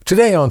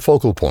Today on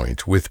Focal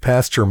Point with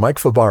Pastor Mike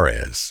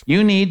Fabarez.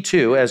 You need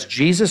to, as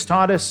Jesus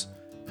taught us,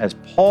 as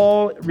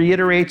Paul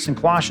reiterates in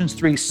Colossians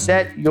 3,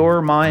 set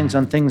your minds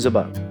on things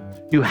above.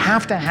 You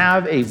have to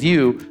have a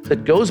view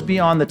that goes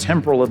beyond the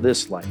temporal of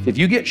this life. If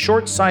you get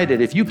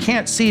short-sighted, if you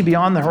can't see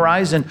beyond the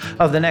horizon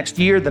of the next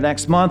year, the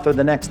next month, or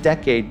the next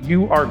decade,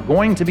 you are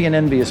going to be an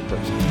envious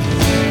person.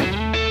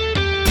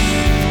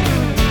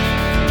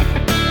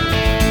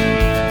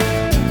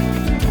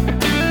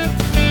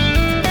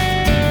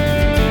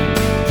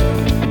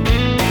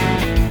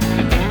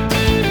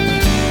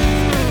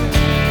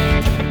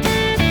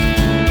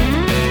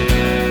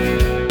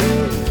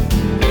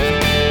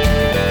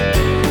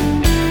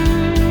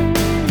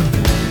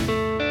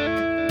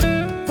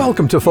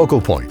 Welcome to Focal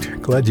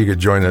Point. Glad you could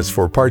join us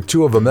for part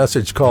 2 of a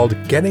message called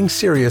Getting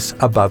Serious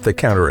About the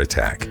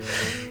Counterattack.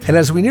 And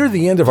as we near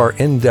the end of our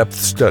in-depth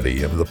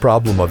study of the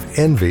problem of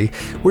envy,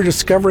 we're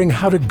discovering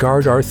how to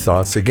guard our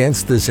thoughts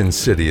against this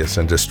insidious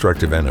and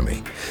destructive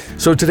enemy.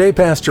 So today,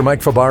 Pastor Mike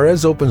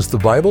Fabarez opens the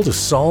Bible to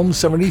Psalm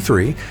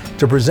 73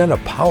 to present a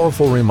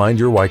powerful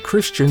reminder why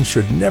Christians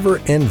should never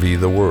envy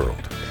the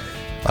world.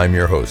 I'm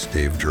your host,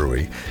 Dave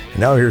Drury. And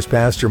now here's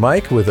Pastor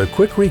Mike with a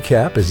quick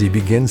recap as he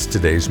begins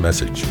today's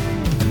message.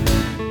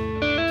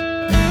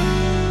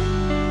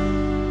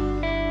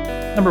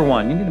 Number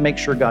one, you need to make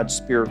sure God's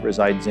Spirit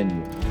resides in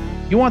you.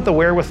 You want the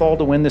wherewithal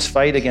to win this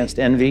fight against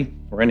envy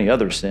or any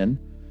other sin,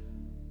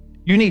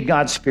 you need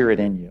God's Spirit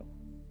in you.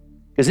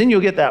 Because then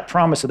you'll get that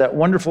promise of that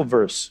wonderful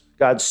verse.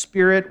 God's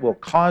Spirit will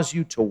cause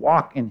you to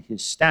walk in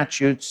His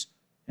statutes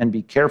and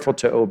be careful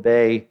to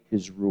obey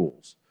His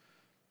rules.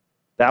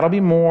 That'll be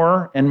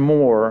more and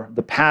more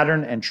the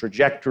pattern and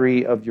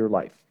trajectory of your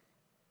life.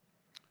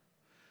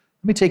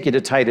 Let me take you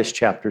to Titus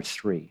chapter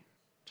 3.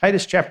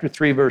 Titus chapter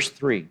 3, verse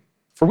 3.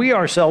 For we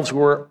ourselves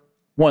were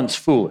once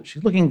foolish.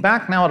 He's looking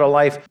back now at a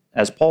life,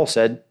 as Paul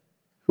said,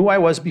 who I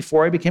was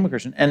before I became a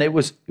Christian. And it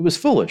was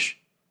foolish.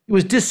 It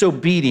was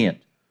disobedient.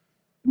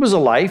 It was a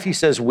life, he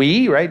says,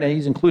 right? And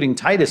he's including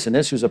Titus in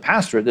this, who's a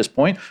pastor at this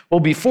point.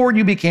 Well, before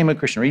you became a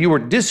Christian, you were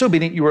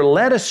disobedient, you were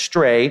led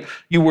astray,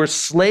 you were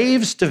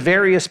slaves to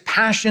various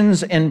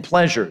passions and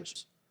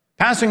pleasures.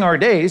 Passing our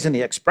days in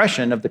the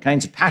expression of the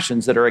kinds of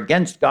passions that are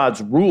against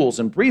God's rules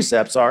and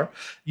precepts are,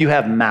 you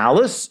have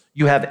malice,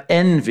 you have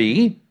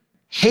envy,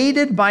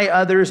 hated by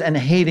others and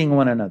hating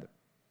one another.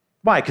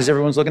 Why? Because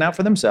everyone's looking out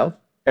for themselves.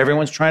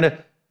 Everyone's trying to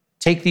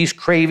take these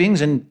cravings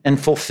and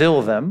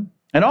fulfill them.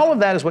 And all of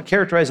that is what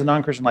characterizes a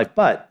non-Christian life.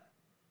 But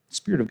the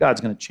Spirit of God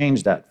is going to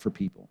change that for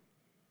people.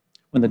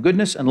 When the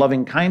goodness and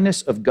loving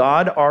kindness of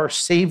God, our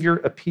Savior,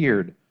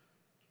 appeared,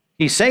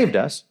 He saved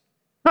us,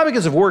 not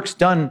because of works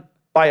done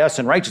by us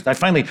in righteousness. I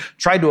finally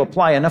tried to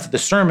apply enough of the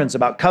sermons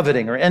about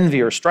coveting or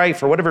envy or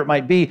strife or whatever it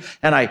might be,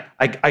 and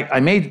I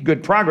made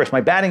good progress.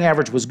 My batting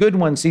average was good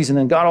one season,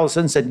 and God all of a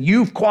sudden said,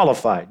 you've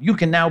qualified. You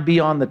can now be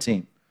on the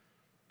team.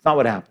 It's not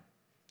what happened.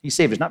 He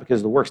saved us not because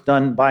of the works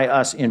done by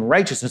us in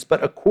righteousness,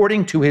 but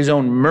according to His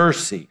own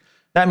mercy.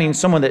 That means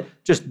someone that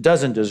just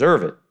doesn't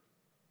deserve it.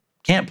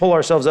 Can't pull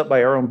ourselves up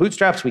by our own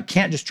bootstraps. We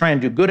can't just try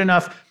and do good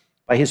enough.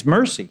 By His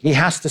mercy, He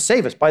has to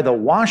save us by the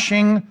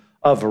washing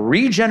of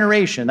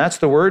regeneration. That's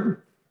the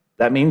word.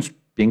 That means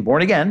being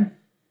born again.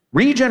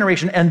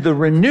 Regeneration and the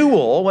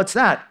renewal. What's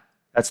that?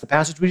 That's the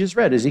passage we just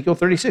read, Ezekiel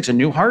 36. A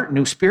new heart,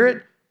 new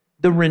spirit.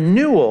 The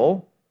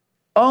renewal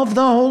of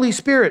the Holy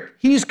Spirit.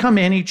 He's come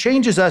in. He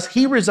changes us.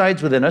 He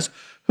resides within us.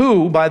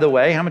 Who, by the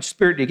way, how much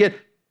Spirit do you get?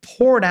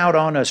 Poured out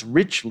on us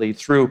richly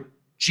through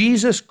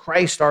Jesus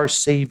Christ, our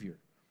Savior.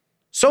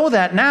 So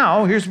that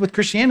now, here's what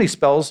Christianity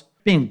spells,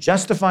 being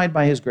justified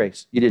by His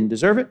grace. You didn't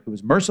deserve it. It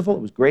was merciful.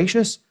 It was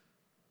gracious.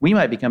 We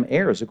might become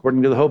heirs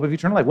according to the hope of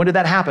eternal life. When did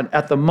that happen?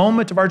 At the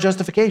moment of our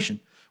justification,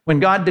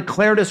 when God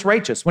declared us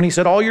righteous, when He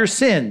said, all your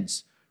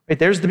sins, right?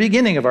 There's the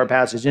beginning of our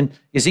passage in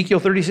Ezekiel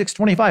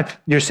 36:25.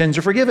 Your sins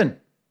are forgiven.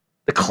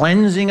 The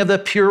cleansing of the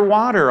pure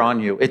water on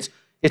you. It's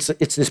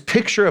this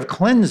picture of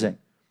cleansing,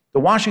 the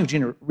washing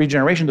of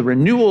regeneration, the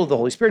renewal of the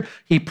Holy Spirit.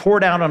 He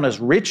poured out on us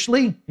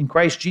richly in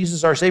Christ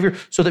Jesus, our Savior,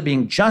 so that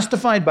being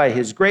justified by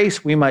His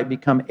grace, we might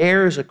become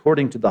heirs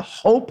according to the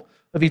hope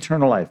of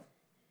eternal life.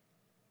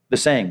 The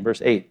saying,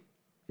 verse 8,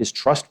 is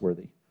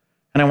trustworthy.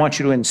 And I want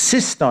you to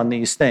insist on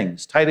these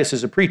things. Titus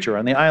is a preacher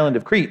on the island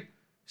of Crete. He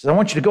says, I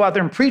want you to go out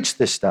there and preach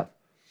this stuff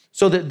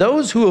so that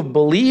those who have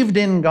believed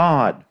in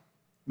God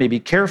may be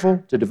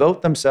careful to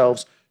devote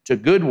themselves to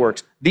good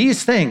works.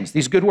 These things,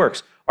 these good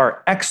works,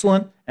 are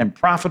excellent and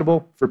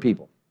profitable for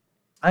people.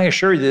 I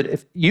assure you that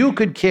if you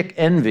could kick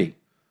envy,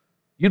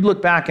 you'd look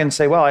back and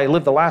say, well, I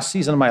lived the last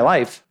season of my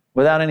life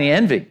without any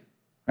envy.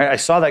 I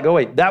saw that go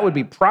away. That would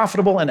be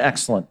profitable and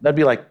excellent. That'd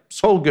be like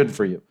so good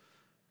for you.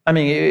 I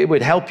mean, it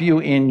would help you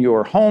in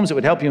your homes. It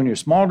would help you in your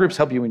small groups,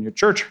 help you in your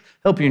church,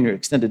 help you in your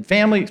extended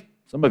family.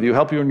 Some of you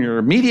help you in your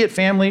immediate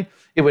family.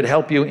 It would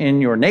help you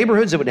in your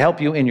neighborhoods. It would help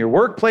you in your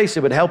workplace.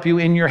 It would help you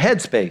in your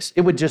headspace.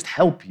 It would just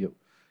help you.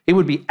 It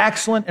would be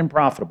excellent and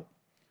profitable.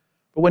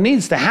 But what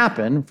needs to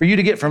happen for you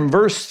to get from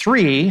verse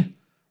 3,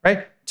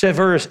 right, to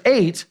verse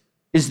 8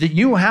 is that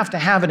you have to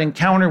have an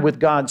encounter with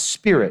God's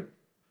Spirit.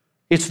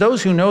 It's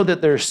those who know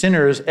that they're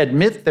sinners,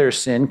 admit their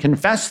sin,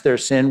 confess their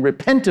sin,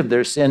 repent of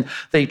their sin.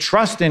 They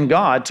trust in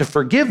God to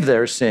forgive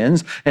their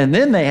sins. And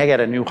then they get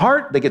a new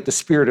heart. They get the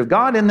Spirit of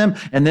God in them.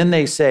 And then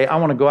they say, I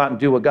want to go out and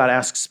do what God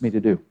asks me to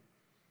do,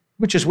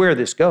 which is where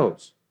this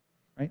goes.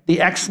 Right?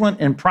 The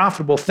excellent and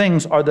profitable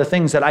things are the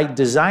things that I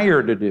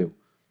desire to do.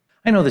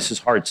 I know this is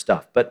hard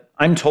stuff, but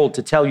I'm told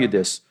to tell you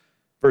this.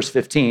 Verse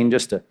 15,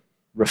 just to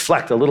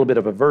reflect a little bit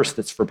of a verse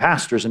that's for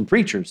pastors and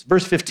preachers.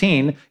 Verse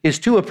 15 is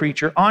to a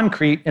preacher on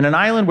Crete in an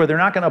island where they're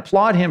not going to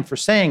applaud him for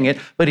saying it,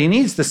 but he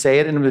needs to say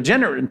it, and the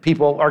regenerate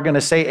people are going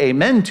to say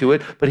amen to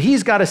it, but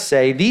he's got to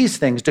say these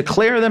things,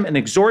 declare them and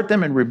exhort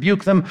them and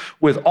rebuke them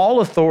with all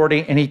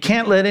authority, and he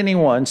can't let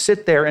anyone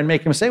sit there and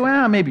make him say,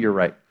 well, maybe you're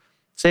right.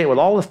 Say it with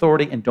all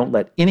authority and don't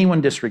let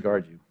anyone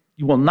disregard you.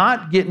 You will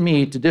not get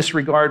me to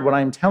disregard what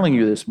I'm telling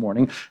you this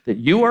morning, that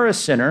you are a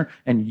sinner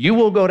and you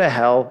will go to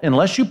hell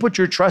unless you put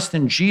your trust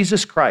in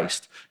Jesus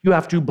Christ. You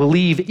have to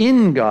believe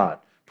in God.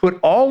 Put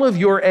all of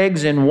your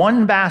eggs in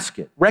one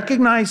basket.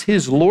 Recognize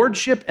his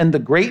lordship and the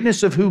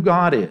greatness of who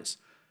God is,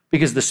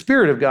 because the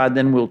Spirit of God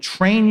then will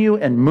train you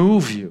and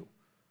move you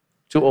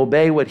to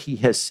obey what he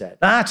has said.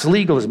 That's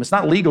legalism. It's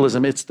not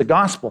legalism, it's the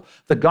gospel.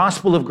 The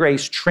gospel of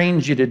grace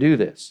trains you to do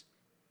this.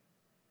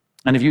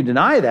 And if you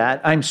deny that,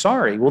 I'm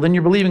sorry. Well, then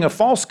you're believing a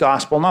false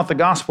gospel, not the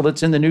gospel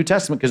that's in the New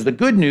Testament, because the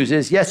good news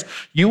is, yes,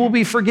 you will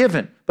be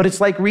forgiven. But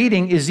it's like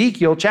reading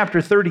Ezekiel chapter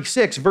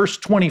 36, verse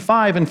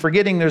 25, and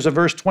forgetting there's a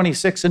verse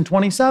 26 and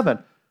 27.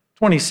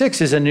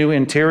 26 is a new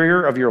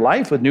interior of your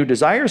life with new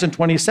desires, and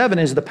 27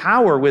 is the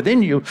power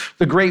within you,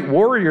 the great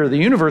warrior of the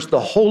universe, the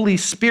Holy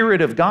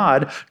Spirit of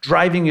God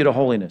driving you to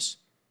holiness.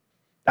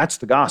 That's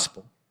the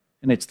gospel,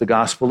 and it's the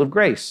gospel of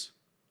grace.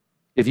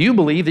 If you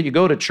believe that you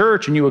go to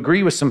church and you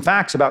agree with some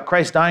facts about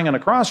Christ dying on a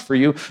cross for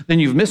you, then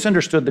you've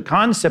misunderstood the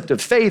concept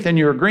of faith and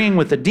you're agreeing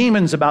with the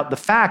demons about the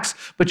facts,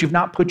 but you've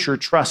not put your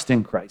trust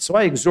in Christ. So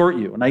I exhort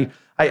you and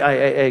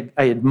I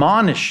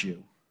admonish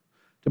you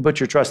to put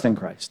your trust in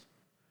Christ.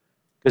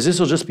 Because this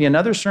will just be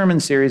another sermon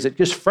series that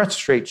just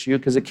frustrates you,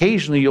 because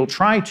occasionally you'll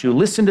try to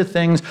listen to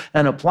things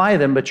and apply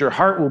them, but your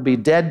heart will be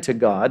dead to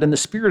God, and the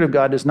Spirit of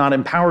God does not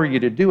empower you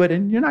to do it,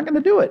 and you're not going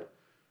to do it.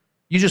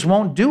 You just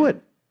won't do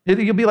it.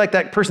 You'll be like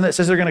that person that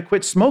says they're going to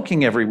quit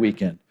smoking every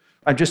weekend.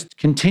 I'm just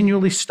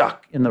continually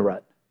stuck in the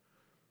rut.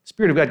 The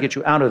Spirit of God gets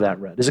you out of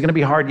that rut. Is it going to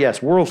be hard? Yes.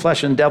 World,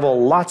 flesh, and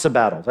devil, lots of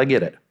battles. I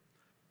get it.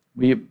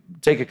 Will you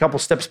take a couple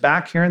steps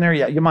back here and there?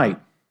 Yeah, you might.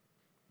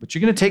 But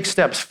you're going to take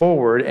steps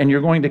forward, and you're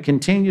going to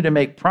continue to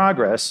make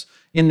progress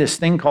in this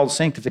thing called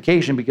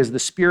sanctification, because the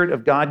Spirit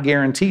of God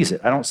guarantees it.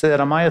 I don't say that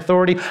on my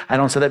authority. I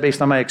don't say that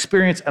based on my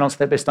experience. I don't say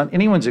that based on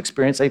anyone's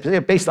experience. I say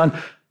it based on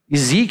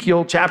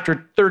Ezekiel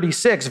chapter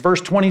 36, verse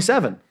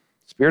 27.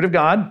 Spirit of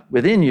God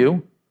within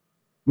you,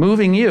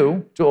 moving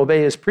you to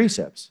obey his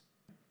precepts,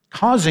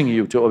 causing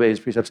you to obey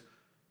his precepts,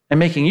 and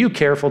making you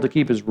careful to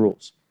keep his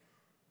rules.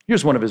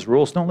 Here's one of his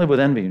rules. Don't live with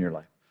envy in your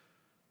life.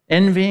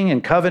 Envying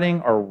and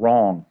coveting are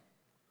wrong.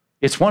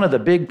 It's one of the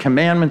big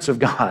commandments of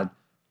God.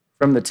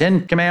 From the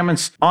 10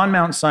 commandments on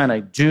Mount Sinai,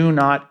 do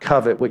not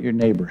covet what your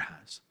neighbor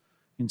has.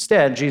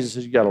 Instead, Jesus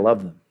says you got to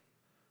love them.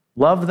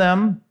 Love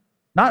them,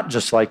 not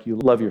just like you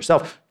love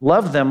yourself.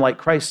 Love them like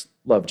Christ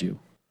loved you.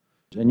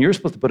 And you're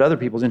supposed to put other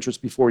people's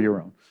interests before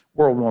your own.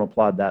 The world won't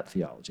applaud that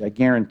theology, I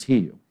guarantee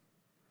you.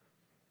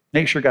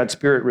 Make sure God's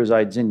Spirit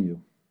resides in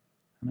you.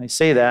 And I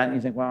say that, and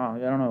you think, wow, I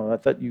don't know, I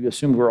thought you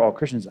assumed we're all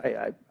Christians.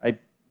 I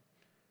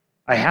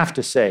have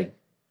to say,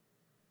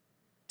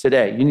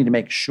 today, you need to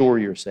make sure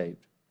you're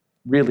saved,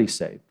 really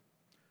saved.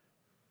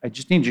 I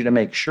just need you to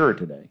make sure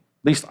today.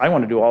 At least I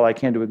want to do all I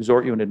can to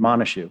exhort you and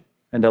admonish you,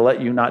 and to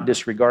let you not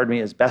disregard me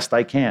as best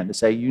I can, to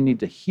say you need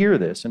to hear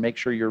this and make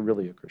sure you're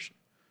really a Christian.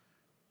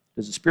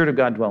 Does the Spirit of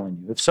God dwell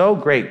in you? If so,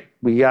 great.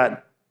 We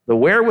got the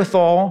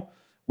wherewithal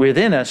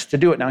within us to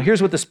do it. Now,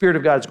 here's what the Spirit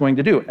of God is going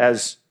to do.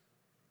 As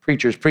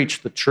preachers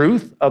preach the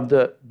truth of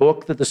the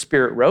book that the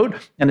Spirit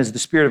wrote, and as the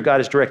Spirit of God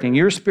is directing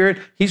your spirit,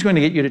 he's going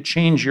to get you to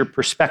change your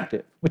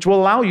perspective, which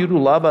will allow you to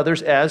love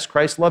others as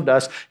Christ loved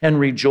us and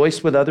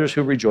rejoice with others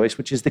who rejoice,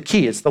 which is the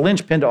key. It's the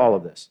linchpin to all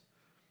of this.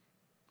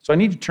 So I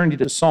need to turn you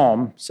to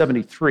Psalm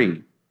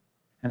 73.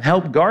 And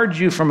help guard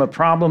you from a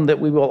problem that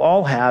we will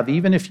all have,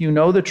 even if you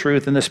know the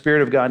truth and the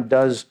Spirit of God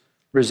does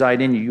reside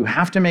in you. You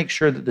have to make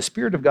sure that the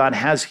Spirit of God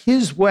has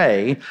his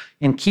way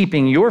in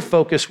keeping your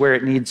focus where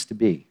it needs to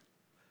be.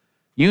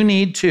 You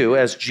need to,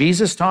 as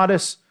Jesus taught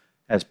us,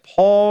 as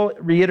Paul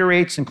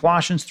reiterates in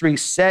Colossians 3,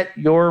 set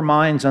your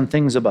minds on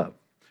things above.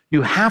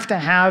 You have to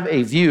have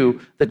a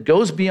view that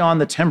goes beyond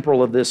the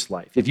temporal of this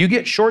life. If you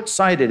get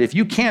short-sighted, if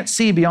you can't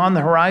see beyond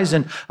the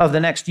horizon of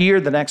the next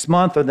year, the next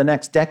month, or the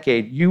next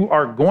decade, you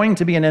are going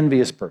to be an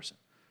envious person.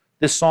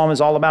 This psalm is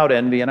all about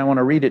envy, and I want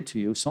to read it to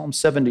you. Psalm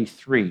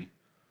 73.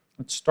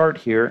 Let's start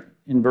here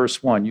in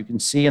verse 1. You can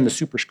see in the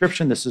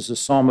superscription, this is a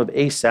psalm of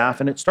Asaph,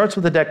 and it starts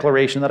with a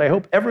declaration that I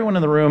hope everyone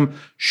in the room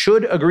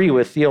should agree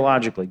with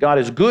theologically. God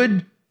is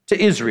good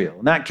to Israel.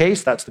 In that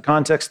case, that's the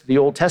context of the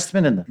Old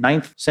Testament in the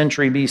 9th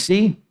century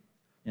BC.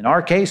 In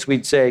our case,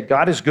 we'd say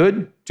God is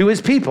good to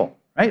his people,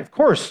 right? Of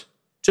course,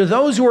 To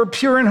those who are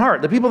pure in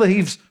heart, the people that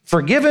he's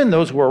forgiven,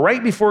 those who are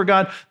right before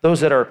God,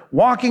 those that are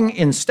walking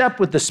in step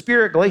with the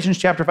Spirit, Galatians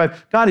chapter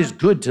 5, God is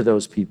good to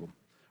those people,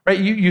 right?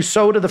 You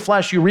sow to the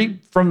flesh, you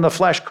reap from the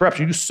flesh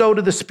corruption. You sow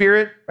to the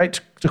Spirit, right?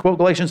 To quote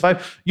Galatians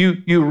 5,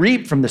 you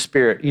reap from the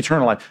Spirit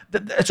eternal life.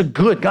 That's a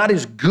good. God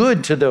is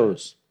good to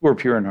those who are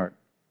pure in heart.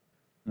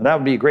 Now, that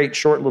would be a great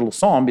short little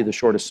psalm, be the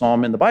shortest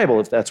psalm in the Bible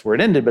if that's where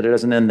it ended, but it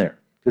doesn't end there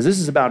because this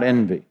is about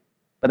envy.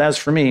 But as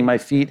for me, my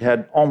feet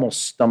had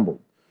almost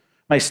stumbled.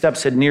 My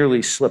steps had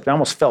nearly slipped. I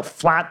almost fell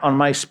flat on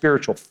my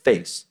spiritual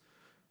face.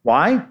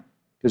 Why?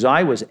 Because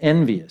I was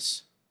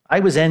envious. I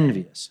was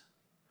envious.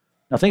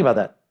 Now think about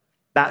that.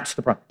 That's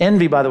the problem.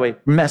 Envy, by the way,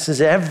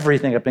 messes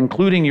everything up,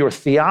 including your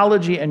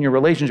theology and your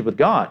relationship with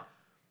God.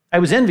 I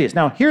was envious.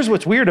 Now, here's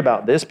what's weird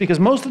about this, because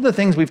most of the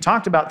things we've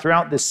talked about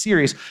throughout this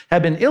series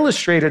have been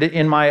illustrated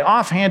in my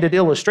offhanded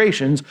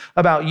illustrations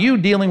about you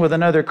dealing with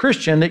another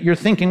Christian that you're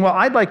thinking, well,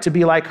 I'd like to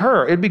be like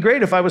her. It'd be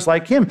great if I was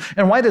like him.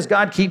 And why does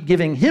God keep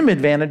giving him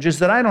advantages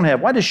that I don't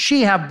have? Why does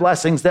she have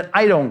blessings that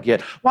I don't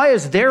get? Why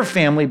is their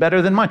family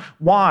better than mine?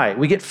 Why?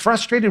 We get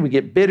frustrated, we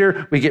get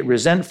bitter, we get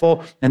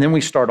resentful, and then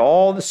we start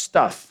all the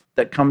stuff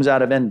that comes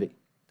out of envy.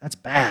 That's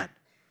bad.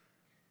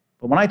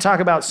 But when I talk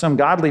about some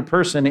godly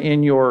person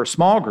in your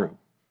small group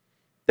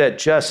that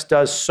just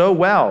does so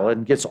well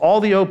and gets all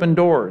the open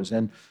doors,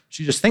 and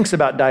she just thinks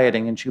about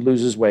dieting and she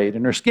loses weight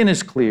and her skin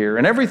is clear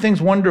and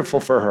everything's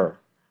wonderful for her,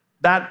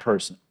 that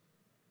person,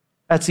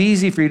 that's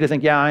easy for you to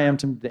think, yeah, I am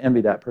to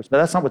envy that person. But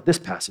that's not what this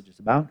passage is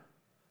about.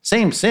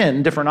 Same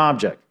sin, different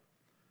object.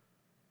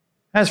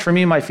 As for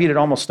me, my feet had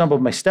almost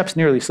stumbled, my steps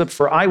nearly slipped,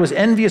 for I was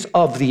envious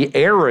of the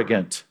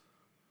arrogant.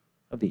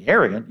 Of the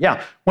arrogant?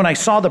 Yeah, when I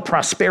saw the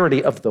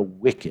prosperity of the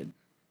wicked.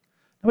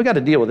 Now we got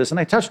to deal with this, and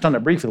I touched on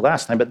it briefly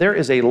last time, but there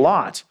is a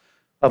lot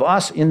of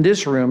us in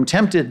this room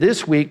tempted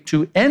this week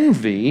to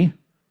envy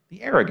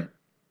the arrogant,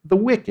 the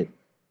wicked.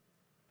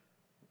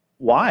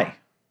 Why?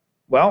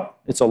 Well,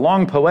 it's a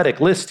long poetic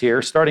list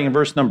here, starting in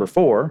verse number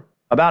 4,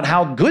 about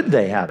how good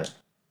they have it.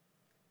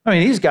 I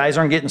mean, these guys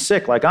aren't getting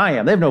sick like I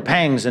am. They have no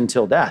pangs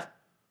until death.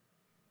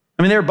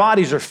 I mean, their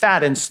bodies are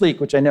fat and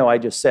sleek, which I know I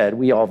just said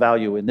we all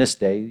value in this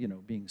day,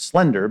 being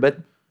slender. But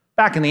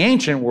back in the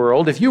ancient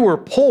world, if you were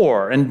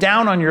poor and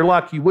down on your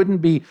luck,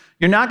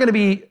 you're not going to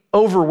be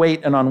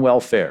overweight and on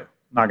welfare.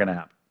 Not going to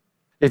happen.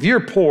 If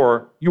you're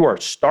poor, you are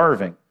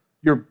starving.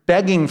 You're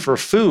begging for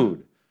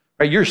food,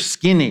 right? You're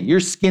skinny. You're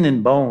skin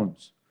and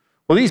bones.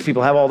 Well, these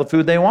people have all the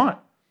food they want.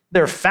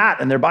 They're fat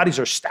and their bodies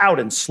are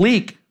stout and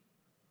sleek.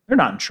 They're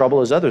not in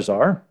trouble as others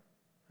are.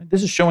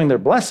 This is showing their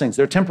blessings,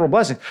 their temporal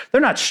blessings. They're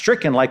not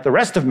stricken like the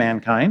rest of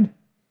mankind.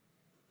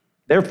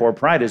 Therefore,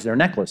 pride is their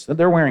necklace.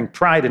 They're wearing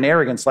pride and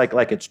arrogance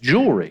like it's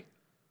jewelry.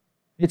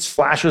 It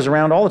flashes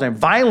around all the time.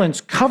 Violence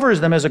covers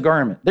them as a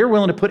garment. They're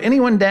willing to put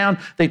anyone down.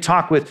 They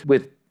talk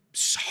with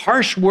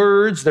harsh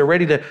words. They're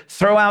ready to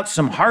throw out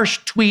some harsh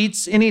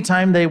tweets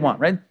anytime they want,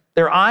 right?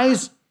 Their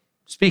eyes,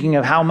 speaking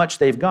of how much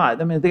they've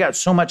got, I mean, they got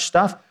so much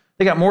stuff.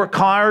 They got more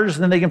cars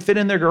than they can fit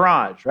in their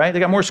garage, right? They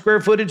got more square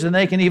footage than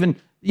they can even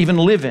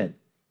live in.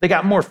 They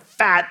got more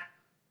fat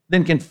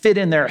than can fit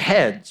in their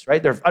heads,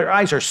 right? Their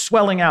eyes are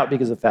swelling out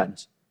because of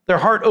fatness. Their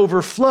heart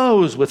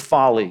overflows with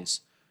follies.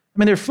 I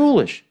mean, they're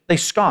foolish. They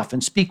scoff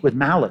and speak with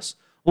malice.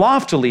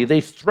 Loftily, they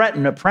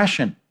threaten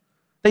oppression.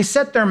 They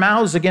set their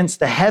mouths against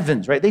the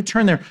heavens, right? They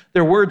turn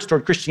their words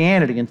toward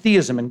Christianity and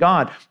theism and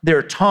God.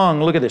 Their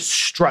tongue, look at this,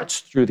 struts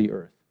through the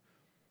earth.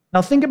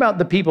 Now think about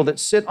the people that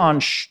sit on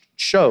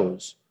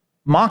shows,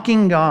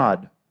 mocking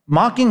God,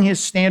 mocking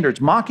his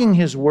standards, mocking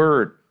his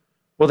word.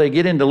 Well, they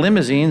get into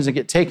limousines and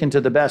get taken to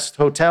the best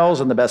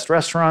hotels and the best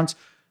restaurants.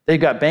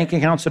 They've got bank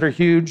accounts that are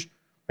huge.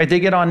 Right?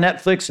 They get on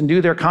Netflix and do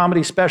their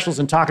comedy specials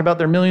and talk about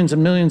their millions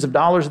and millions of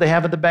dollars they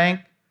have at the bank.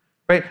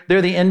 Right?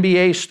 They're the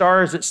NBA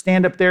stars that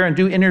stand up there and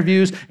do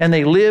interviews, and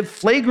they live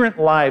flagrant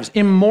lives,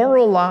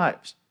 immoral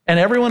lives. And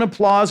everyone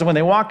applauds, and when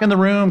they walk in the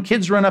room,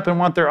 kids run up and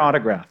want their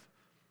autograph.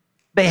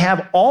 They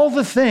have all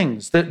the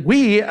things that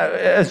we,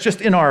 as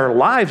just in our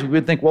lives, we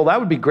would think, well, that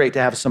would be great to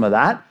have some of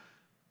that.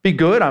 Be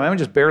good. I'm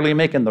just barely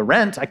making the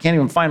rent. I can't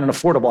even find an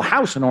affordable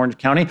house in Orange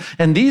County.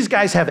 And these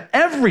guys have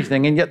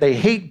everything, and yet they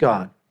hate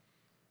God.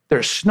 They're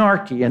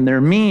snarky, and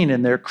they're mean,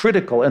 and they're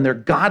critical, and they're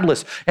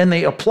godless, and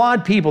they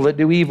applaud people that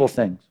do evil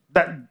things.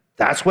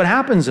 That's what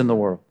happens in the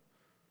world.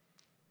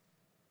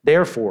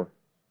 Therefore,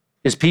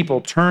 his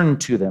people turn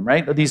to them,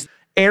 right? These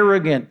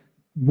arrogant,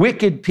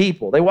 wicked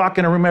people. They walk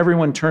in a room,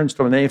 everyone turns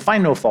to them. They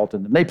find no fault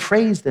in them. They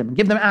praise them,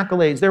 give them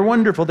accolades. They're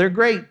wonderful. They're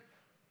great.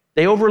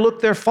 They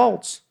overlook their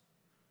faults.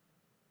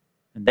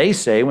 And they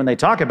say, when they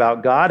talk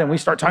about God and we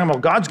start talking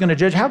about God's going to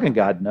judge, how can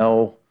God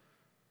know?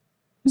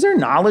 Is there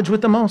knowledge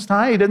with the Most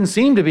High? He doesn't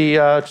seem to be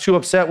too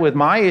upset with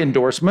my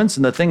endorsements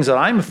and the things that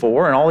I'm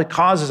for and all the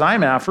causes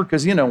I'm after,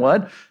 because you know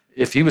what?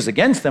 If he was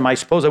against them, I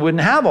suppose I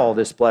wouldn't have all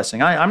this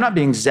blessing. I'm not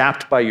being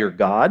zapped by your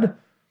God.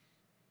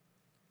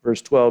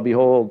 Verse 12,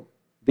 behold,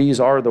 these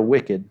are the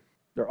wicked.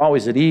 They're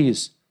always at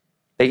ease.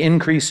 They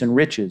increase in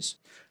riches.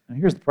 Now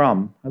here's the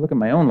problem. I look at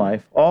my own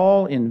life.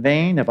 All in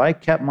vain have I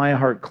kept my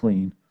heart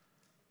clean.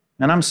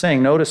 And I'm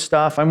saying no to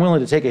stuff. I'm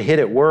willing to take a hit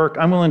at work.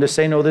 I'm willing to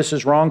say, no, this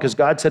is wrong because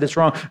God said it's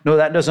wrong. No,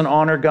 that doesn't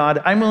honor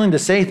God. I'm willing to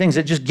say things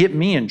that just get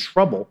me in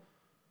trouble.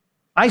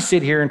 I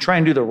sit here and try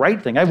and do the right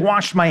thing. I've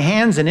washed my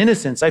hands in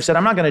innocence. I've said,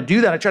 I'm not going to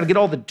do that. I try to get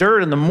all the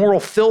dirt and the moral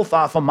filth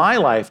off of my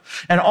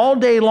life. And all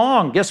day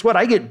long, guess what?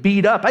 I get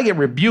beat up. I get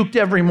rebuked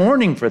every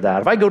morning for that.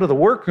 If I go to the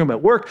workroom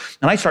at work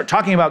and I start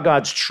talking about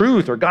God's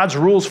truth or God's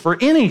rules for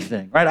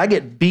anything, right? I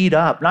get beat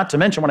up. Not to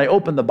mention when I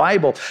open the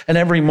Bible and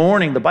every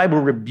morning the Bible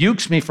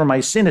rebukes me for my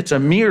sin. It's a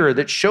mirror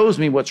that shows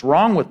me what's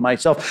wrong with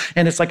myself.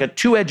 And it's like a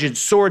two-edged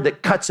sword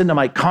that cuts into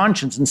my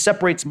conscience and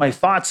separates my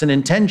thoughts and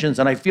intentions.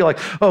 And I feel like,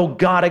 oh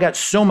God, I got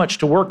so much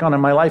to work on in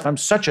my life. I'm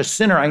such a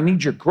sinner. I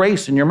need your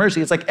grace and your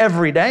mercy. It's like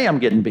every day I'm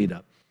getting beat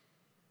up.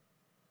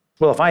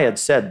 Well, if I had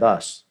said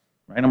thus,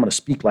 right, I'm going to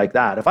speak like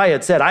that. If I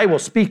had said, I will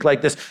speak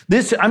like this,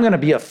 I'm going to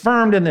be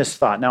affirmed in this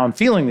thought. Now I'm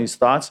feeling these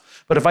thoughts,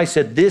 but if I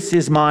said, this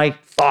is my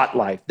thought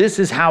life, this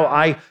is how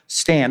I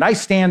stand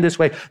this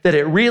way, that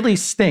it really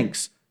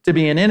stinks to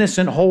be an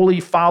innocent, holy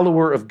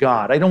follower of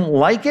God. I don't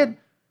like it,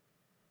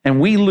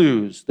 and we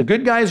lose. The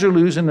good guys are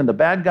losing and the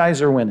bad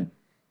guys are winning.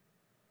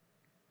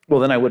 Well,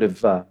 then I would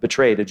have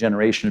betrayed a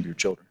generation of your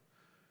children.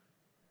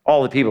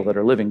 All the people that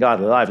are living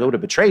godly lives, I would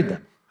have betrayed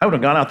them. I would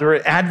have gone out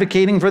there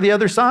advocating for the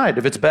other side.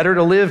 If it's better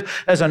to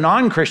live as a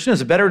non-Christian,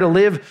 it's better to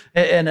live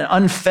an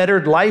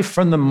unfettered life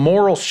from the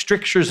moral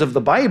strictures of the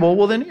Bible,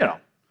 well then,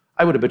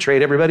 I would have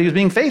betrayed everybody who's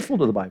being faithful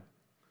to the Bible.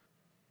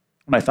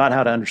 When I thought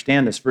how to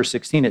understand this, verse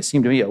 16, it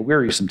seemed to me a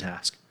wearisome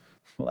task.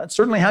 Well, that's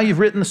certainly how you've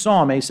written the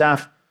psalm,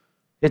 Asaph.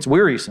 It's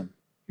wearisome.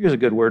 Here's a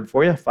good word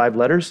for you, 5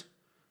 letters.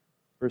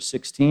 Verse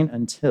 16,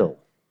 until.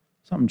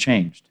 Something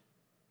changed.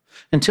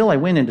 Until I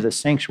went into the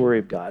sanctuary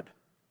of God.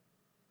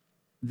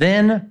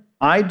 Then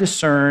I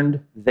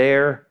discerned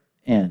their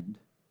end.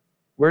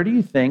 Where do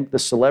you think the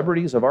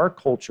celebrities of our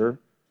culture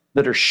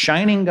that are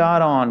shining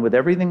God on with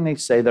everything they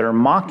say, that are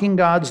mocking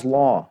God's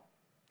law,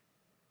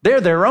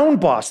 they're their own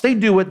boss. They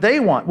do what they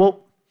want. Well,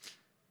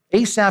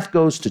 Asaph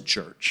goes to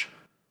church.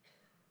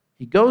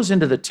 He goes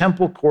into the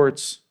temple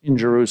courts in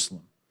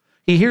Jerusalem.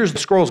 He hears the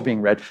scrolls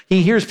being read.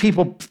 He hears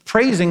people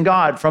praising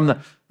God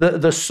from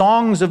the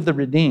songs of the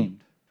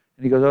redeemed.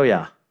 And he goes, oh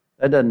yeah,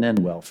 that doesn't end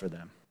well for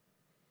them.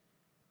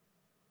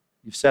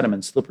 You've set them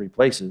in slippery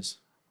places.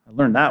 I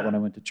learned that when I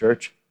went to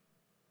church.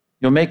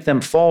 You'll make them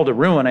fall to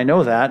ruin. I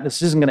know that.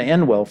 This isn't going to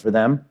end well for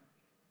them.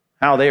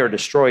 How they are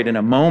destroyed in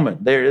a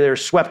moment. They're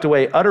swept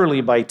away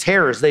utterly by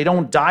terrors. They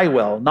don't die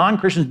well.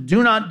 Non-Christians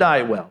do not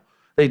die well.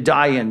 They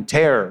die in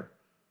terror.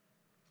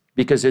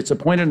 Because it's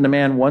appointed in the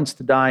man once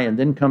to die, and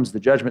then comes the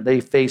judgment.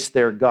 They face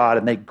their God,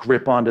 and they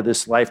grip onto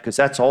this life because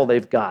that's all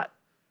they've got.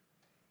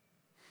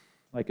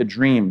 Like a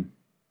dream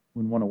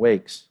when one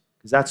awakes.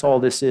 Because that's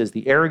all this is.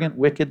 The arrogant,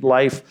 wicked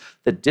life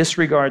that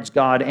disregards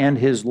God and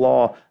his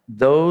law,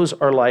 those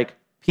are like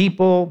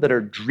people that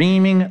are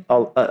dreaming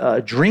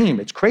a dream.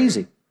 It's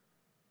crazy.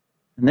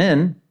 And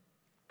then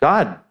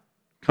God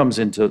comes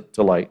into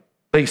light.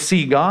 They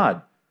see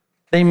God.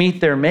 They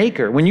meet their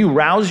maker. When you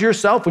rouse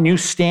yourself, when you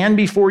stand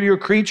before your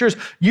creatures,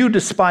 you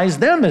despise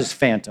them as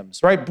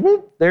phantoms, right?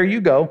 Boop, there you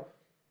go.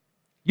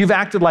 You've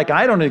acted like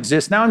I don't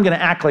exist. Now I'm going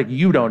to act like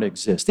you don't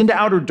exist. Into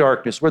outer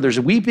darkness where there's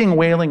weeping,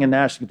 wailing, and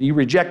gnashing. You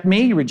reject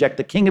me. You reject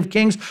the King of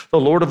Kings, the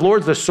Lord of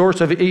Lords, the source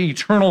of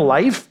eternal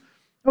life.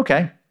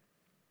 Okay,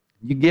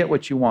 you get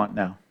what you want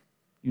now.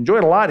 You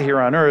enjoyed a lot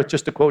here on earth,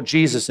 just to quote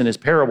Jesus in his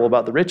parable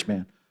about the rich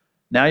man.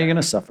 Now you're going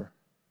to suffer.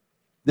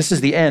 This is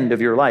the end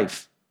of your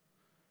life.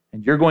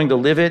 And you're going to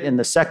live it in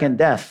the second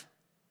death.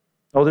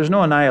 Oh, there's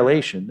no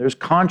annihilation. There's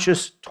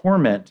conscious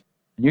torment.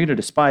 And you're going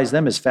to despise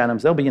them as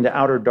phantoms. They'll be into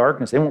outer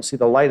darkness. They won't see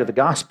the light of the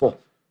gospel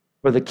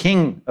or the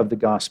king of the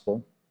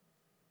gospel.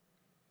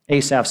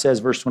 Asaph says,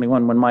 verse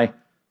 21, when my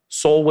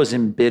soul was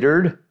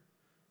embittered,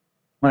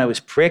 when I was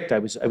pricked, I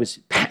was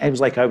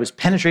like I was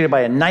penetrated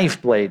by a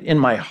knife blade in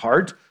my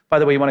heart. By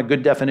the way, you want a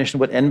good definition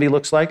of what envy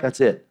looks like? That's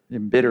it, an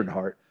embittered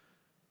heart.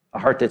 A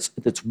heart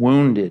that's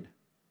wounded.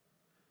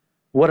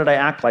 What did I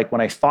act like when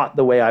I thought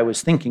the way I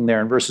was thinking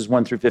there in verses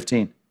 1 through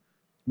 15?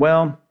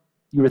 Well,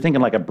 you were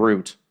thinking like a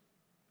brute,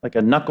 like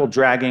a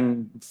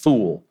knuckle-dragging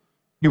fool.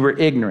 You were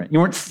ignorant. You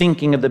weren't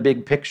thinking of the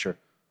big picture.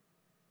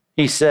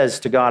 He says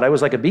to God, I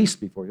was like a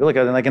beast before you, like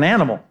an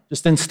animal,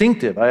 just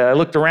instinctive. I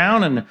looked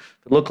around, and if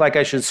it looked like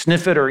I should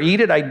sniff it or eat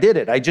it, I did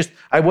it.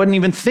 I wasn't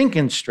even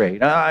thinking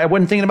straight. I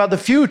wasn't thinking about the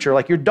future.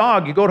 Like your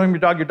dog, you go to him,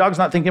 your dog's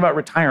not thinking about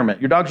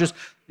retirement. Your dog just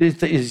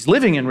is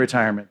living in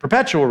retirement,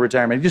 perpetual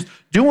retirement. He's just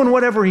doing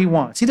whatever he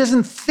wants. He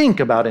doesn't think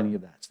about any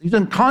of that. He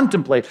doesn't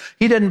contemplate.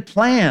 He doesn't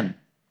plan.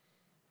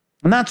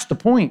 And that's the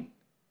point.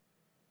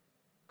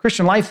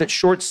 Christian life that's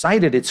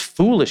short-sighted, it's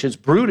foolish, it's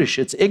brutish,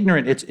 it's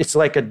ignorant, it's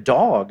like a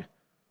dog.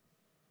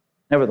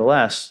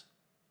 Nevertheless,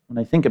 when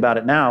I think about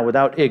it now,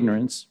 without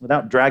ignorance,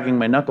 without dragging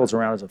my knuckles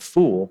around as a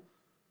fool,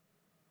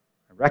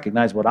 I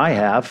recognize what I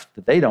have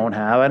that they don't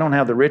have. I don't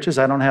have the riches.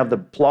 I don't have the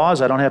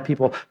applause. I don't have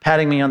people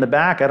patting me on the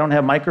back. I don't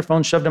have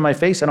microphones shoved in my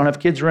face. I don't have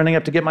kids running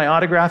up to get my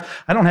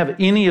autograph. I don't have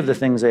any of the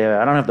things they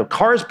have. I don't have the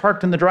cars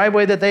parked in the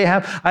driveway that they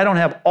have. I don't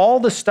have all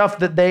the stuff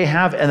that they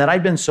have and that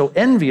I've been so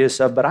envious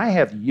of, but I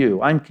have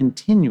you. I'm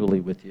continually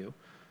with you.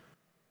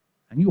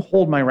 And you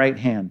hold my right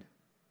hand.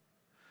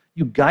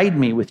 You guide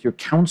me with your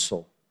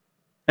counsel.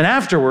 And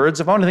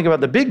afterwards, if I want to think about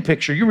the big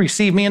picture, you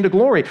receive me into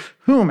glory.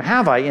 Whom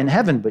have I in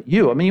heaven but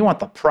you? I mean, you want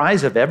the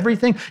prize of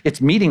everything?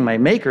 It's meeting my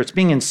maker. It's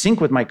being in sync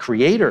with my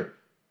creator.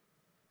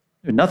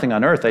 There's nothing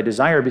on earth I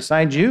desire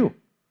besides you.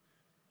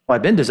 Well,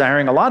 I've been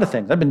desiring a lot of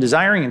things. I've been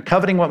desiring and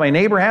coveting what my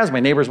neighbor has,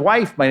 my neighbor's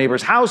wife, my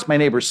neighbor's house, my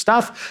neighbor's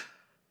stuff.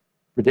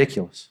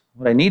 Ridiculous.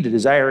 What I need to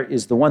desire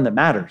is the one that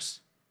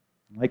matters.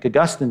 Like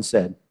Augustine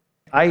said,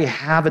 I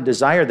have a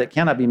desire that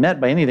cannot be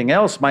met by anything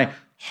else. My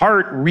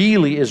heart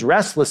really is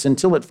restless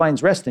until it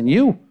finds rest in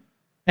you.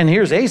 And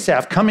here's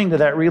Asaph coming to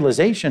that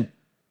realization.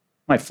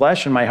 My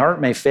flesh and my heart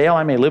may fail.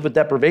 I may live with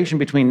deprivation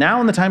between now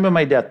and the time of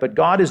my death, but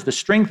God is the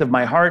strength of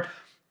my heart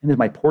and is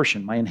my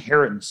portion, my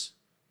inheritance.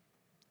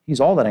 He's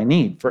all that I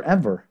need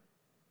forever.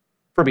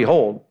 For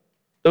behold,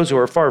 those who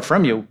are far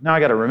from you, now I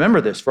got to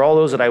remember this, for all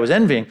those that I was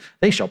envying,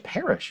 they shall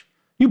perish.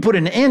 You put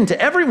an end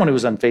to everyone who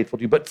is unfaithful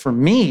to you, but for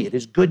me, it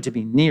is good to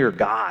be near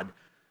God.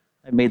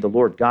 I made the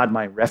Lord God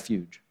my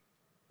refuge,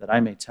 that I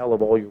may tell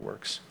of all your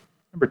works.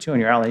 Number 2 on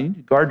your outline, you need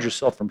to guard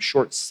yourself from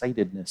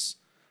short-sightedness.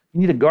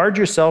 You need to guard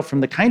yourself from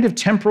the kind of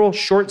temporal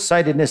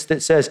short-sightedness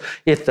that says,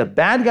 if the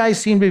bad guys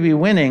seem to be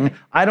winning,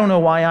 I don't know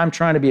why I'm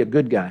trying to be a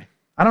good guy.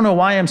 I don't know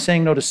why I'm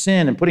saying no to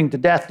sin and putting to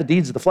death the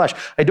deeds of the flesh.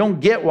 I don't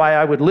get why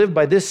I would live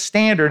by this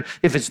standard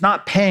if it's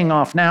not paying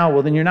off now.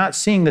 Well, then you're not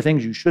seeing the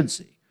things you should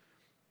see.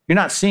 You're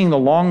not seeing the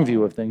long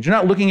view of things. You're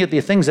not looking at the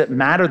things that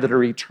matter that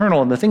are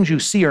eternal, and the things you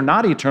see are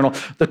not eternal.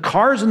 The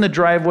cars in the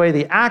driveway,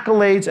 the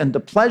accolades and the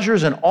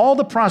pleasures and all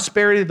the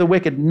prosperity of the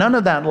wicked, none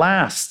of that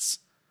lasts.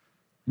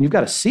 And you've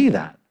got to see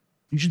that.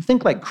 You should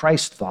think like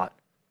Christ thought,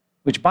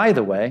 which, by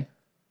the way,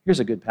 here's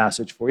a good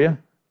passage for you.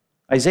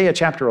 Isaiah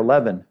chapter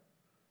 11.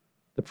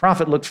 The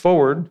prophet looked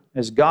forward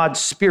as God's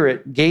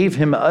Spirit gave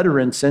him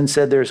utterance and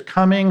said, there's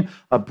coming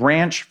a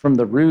branch from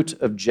the root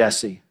of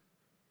Jesse.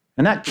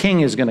 And that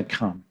king is going to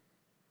come.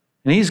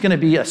 And he's going to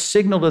be a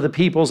signal to the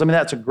peoples. I mean,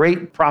 that's a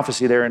great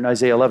prophecy there in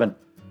Isaiah 11.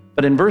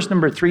 But in verse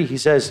number 3, he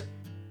says,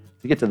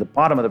 to get to the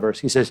bottom of the verse,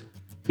 he says,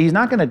 he's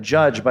not going to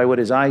judge by what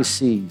his eye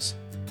sees.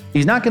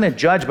 He's not going to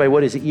judge by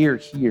what his ear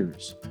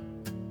hears.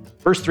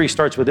 Verse 3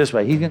 starts with this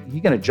way. He's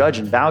going to judge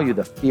and value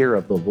the fear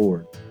of the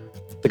Lord.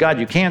 The God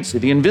you can't see,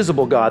 the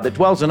invisible God that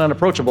dwells in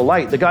unapproachable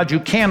light, the God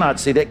you cannot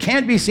see, that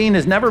can't be seen,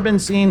 has never been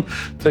seen,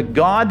 the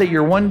God that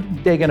you're one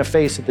day going to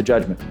face at the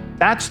judgment.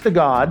 That's the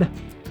God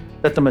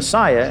that the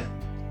Messiah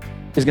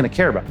is going to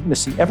care about. You're going to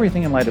see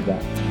everything in light of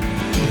that.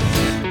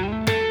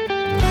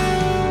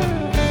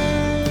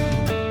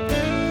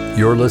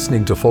 You're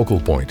listening to Focal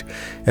Point,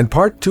 and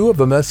part 2 of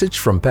a message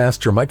from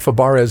Pastor Mike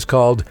Fabarez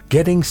called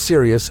Getting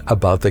Serious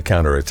About the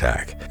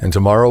Counterattack. And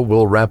tomorrow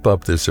we'll wrap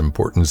up this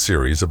important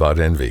series about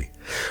envy.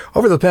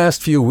 Over the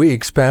past few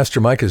weeks,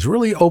 Pastor Mike has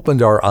really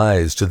opened our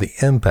eyes to the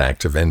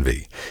impact of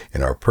envy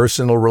in our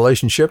personal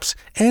relationships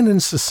and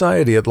in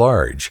society at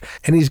large,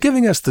 and he's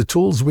giving us the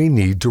tools we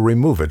need to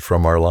remove it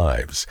from our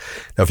lives.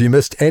 Now, if you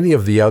missed any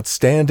of the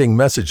outstanding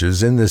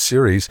messages in this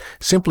series,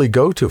 simply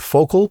go to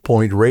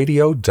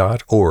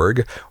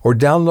focalpointradio.org or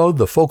download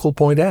the Focal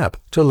Point app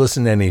to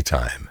listen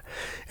anytime.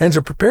 And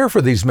to prepare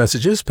for these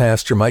messages,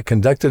 Pastor Mike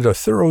conducted a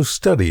thorough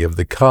study of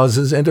the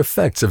causes and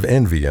effects of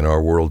envy in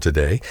our world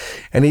today,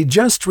 and he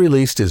just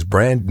released his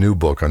brand new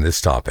book on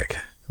this topic.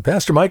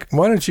 Pastor Mike,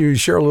 why don't you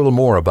share a little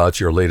more about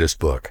your latest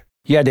book?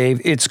 Yeah, Dave,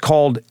 it's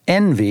called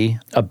Envy,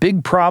 a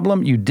Big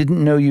Problem You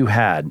Didn't Know You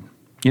Had.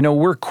 You know,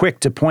 we're quick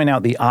to point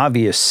out the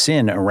obvious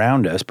sin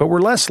around us, but we're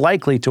less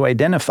likely to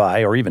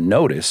identify or even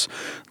notice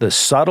the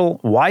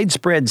subtle,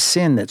 widespread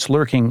sin that's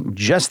lurking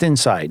just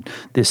inside,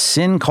 this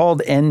sin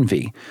called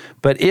envy.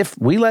 But if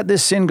we let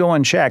this sin go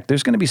unchecked,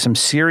 there's going to be some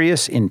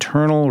serious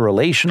internal,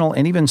 relational,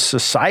 and even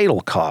societal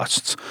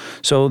costs.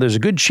 So there's a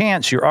good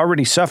chance you're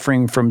already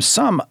suffering from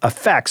some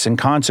effects and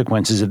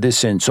consequences of this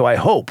sin. So I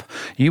hope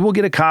you will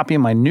get a copy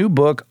of my new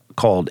book,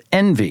 called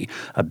Envy,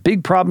 a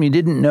Big Problem You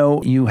Didn't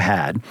Know You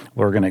Had.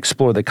 We're going to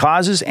explore the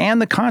causes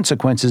and the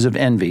consequences of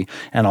envy,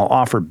 and I'll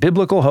offer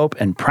biblical hope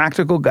and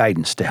practical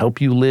guidance to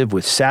help you live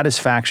with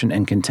satisfaction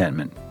and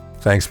contentment.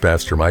 Thanks,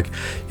 Pastor Mike.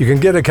 You can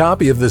get a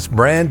copy of this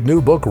brand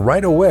new book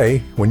right away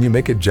when you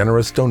make a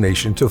generous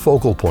donation to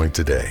Focal Point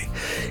today.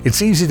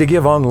 It's easy to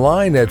give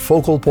online at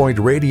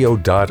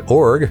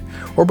focalpointradio.org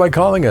or by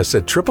calling us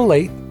at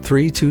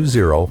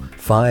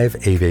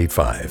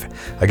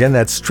 888-320-5885. Again,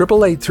 that's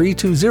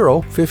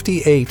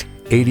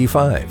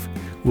 888-320-5885.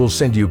 We'll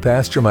send you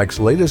Pastor Mike's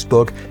latest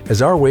book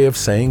as our way of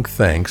saying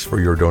thanks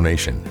for your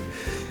donation.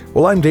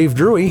 Well, I'm Dave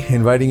Drury,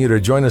 inviting you to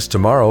join us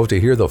tomorrow to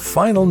hear the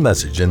final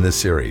message in this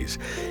series.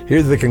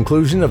 Here's the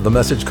conclusion of the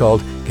message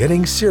called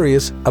Getting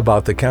Serious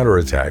About the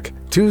Counterattack,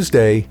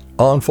 Tuesday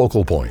on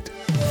Focal Point.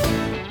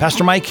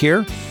 Pastor Mike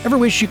here. Ever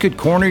wish you could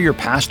corner your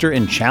pastor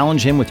and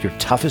challenge him with your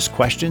toughest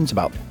questions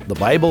about the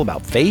Bible,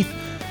 about faith?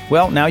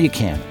 Well, now you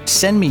can.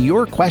 Send me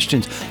your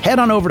questions. Head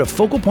on over to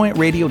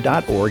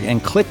focalpointradio.org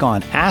and click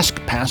on Ask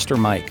Pastor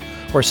Mike.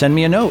 Or send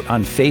me a note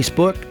on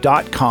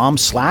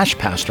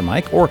facebook.com/Pastor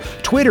Mike or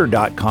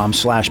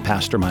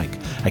twitter.com/Pastor Mike.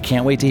 I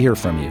can't wait to hear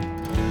from you.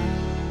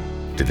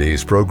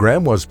 Today's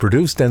program was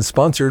produced and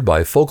sponsored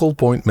by Focal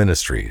Point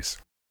Ministries.